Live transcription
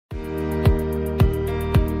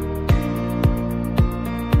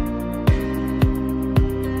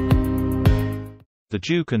The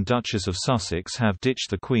Duke and Duchess of Sussex have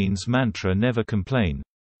ditched the Queen's mantra "never complain,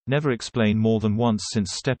 never explain" more than once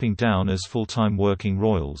since stepping down as full-time working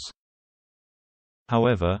royals.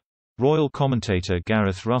 However, royal commentator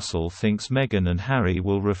Gareth Russell thinks Meghan and Harry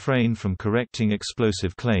will refrain from correcting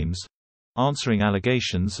explosive claims, answering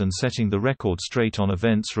allegations and setting the record straight on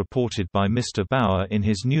events reported by Mr. Bower in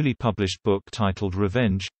his newly published book titled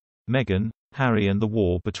Revenge: Meghan, Harry and the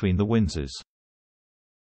War Between the Windsors.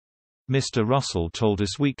 Mr. Russell told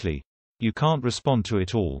Us Weekly, "You can't respond to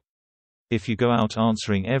it all. If you go out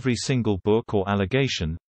answering every single book or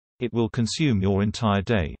allegation, it will consume your entire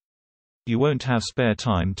day. You won't have spare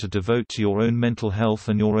time to devote to your own mental health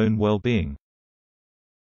and your own well-being."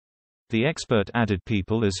 The expert added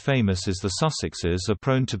people as famous as the Sussexes are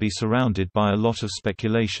prone to be surrounded by a lot of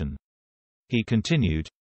speculation. He continued,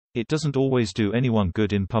 "It doesn't always do anyone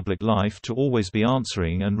good in public life to always be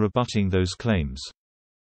answering and rebutting those claims."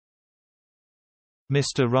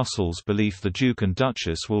 Mr. Russell's belief the Duke and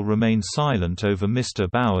Duchess will remain silent over Mr.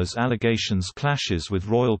 Bower's allegations clashes with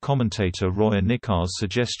royal commentator Roya Nikar's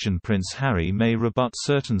suggestion Prince Harry may rebut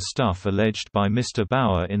certain stuff alleged by Mr.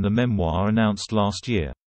 Bower in the memoir announced last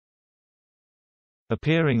year.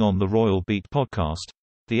 Appearing on the Royal Beat podcast,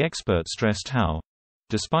 the expert stressed how,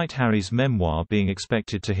 despite Harry's memoir being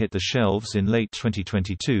expected to hit the shelves in late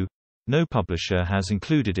 2022, no publisher has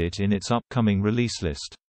included it in its upcoming release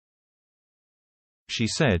list. She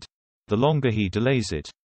said, "The longer he delays it,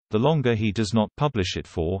 the longer he does not publish it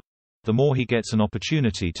for, the more he gets an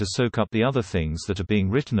opportunity to soak up the other things that are being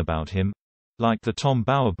written about him, like the Tom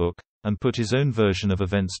Bower book, and put his own version of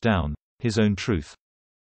events down, his own truth.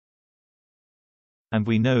 And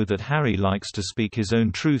we know that Harry likes to speak his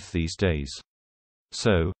own truth these days.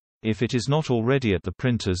 So, if it is not already at the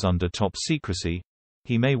printers under top secrecy,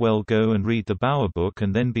 he may well go and read the Bower book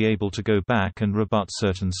and then be able to go back and rebut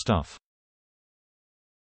certain stuff."